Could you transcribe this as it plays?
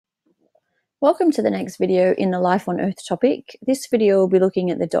Welcome to the next video in the Life on Earth topic. This video will be looking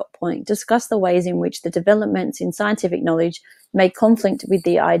at the dot point, discuss the ways in which the developments in scientific knowledge may conflict with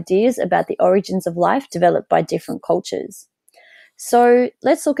the ideas about the origins of life developed by different cultures. So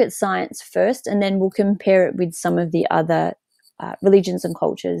let's look at science first, and then we'll compare it with some of the other religions and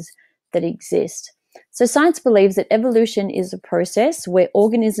cultures that exist. So science believes that evolution is a process where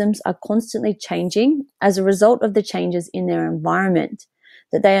organisms are constantly changing as a result of the changes in their environment,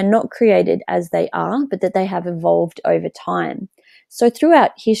 that they are not created as they are, but that they have evolved over time. So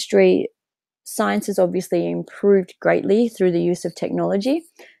throughout history, science has obviously improved greatly through the use of technology.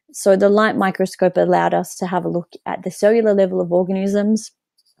 So the light microscope allowed us to have a look at the cellular level of organisms.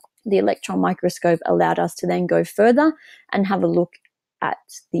 The electron microscope allowed us to then go further and have a look at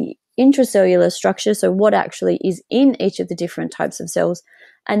the intracellular structure, so what actually is in each of the different types of cells.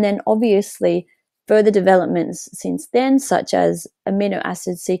 And then obviously further developments since then, such as amino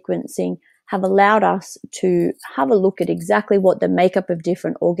acid sequencing, have allowed us to have a look at exactly what the makeup of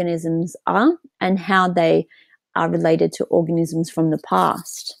different organisms are and how they are related to organisms from the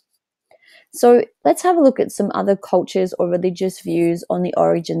past. So let's have a look at some other cultures or religious views on the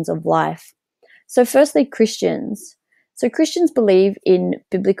origins of life. So firstly, Christians. So Christians believe in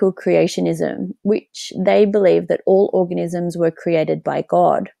biblical creationism, which they believe that all organisms were created by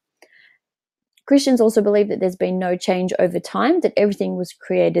God. Christians also believe that there's been no change over time, that everything was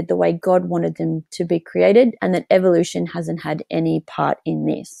created the way God wanted them to be created, and that evolution hasn't had any part in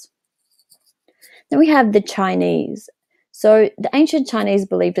this. Then we have the Chinese. So the ancient Chinese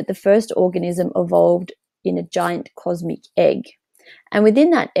believed that the first organism evolved in a giant cosmic egg. And within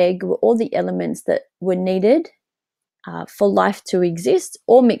that egg were all the elements that were needed for life to exist,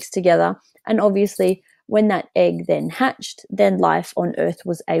 all mixed together. And obviously, when that egg then hatched, then life on Earth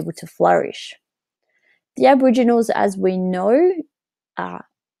was able to flourish. The Aboriginals, as we know,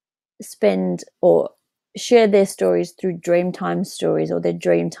 spend or share their stories through Dreamtime stories or their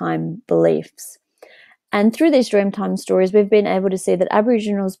Dreamtime beliefs. And through these Dreamtime stories, we've been able to see that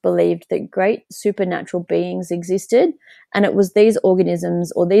Aboriginals believed that great supernatural beings existed, and it was these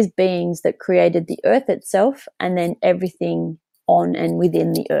organisms or these beings that created the Earth itself and then everything on and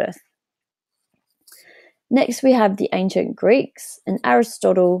within the Earth. Next, we have the ancient Greeks, and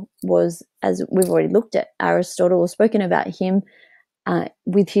Aristotle was, as we've already looked at Aristotle or spoken about him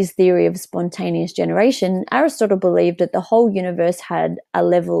with his theory of spontaneous generation. Aristotle believed that the whole universe had a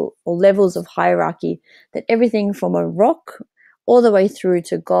level or levels of hierarchy, that everything from a rock all the way through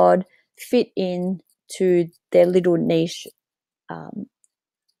to God fit in to their little niche,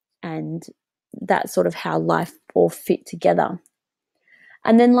 and that's sort of how life all fit together.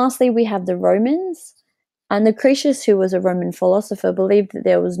 And then lastly, we have the Romans. And Lucretius, who was a Roman philosopher, believed that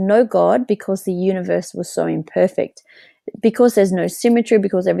there was no God because the universe was so imperfect. Because there's no symmetry,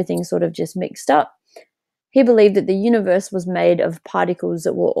 because everything's sort of just mixed up, he believed that the universe was made of particles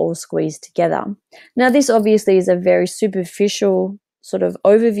that were all squeezed together. Now, this obviously is a very superficial sort of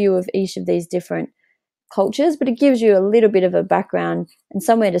overview of each of these different cultures, but it gives you a little bit of a background and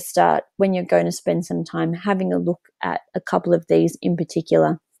somewhere to start when you're going to spend some time having a look at a couple of these in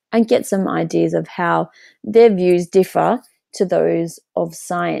particular and get some ideas of how their views differ to those of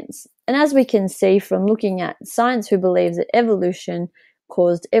science. And as we can see from looking at science, who believes that evolution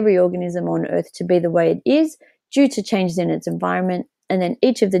caused every organism on Earth to be the way it is due to changes in its environment, and then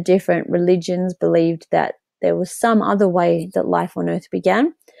each of the different religions believed that there was some other way that life on Earth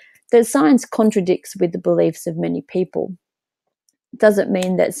began, that science contradicts with the beliefs of many people. It doesn't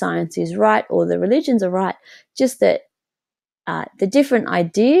mean that science is right or the religions are right, just that the different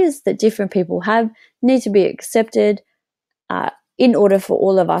ideas that different people have need to be accepted in order for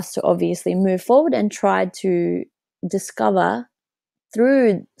all of us to obviously move forward and try to discover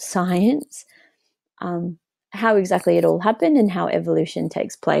through science how exactly it all happened and how evolution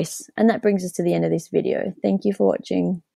takes place. And that brings us to the end of this video. Thank you for watching.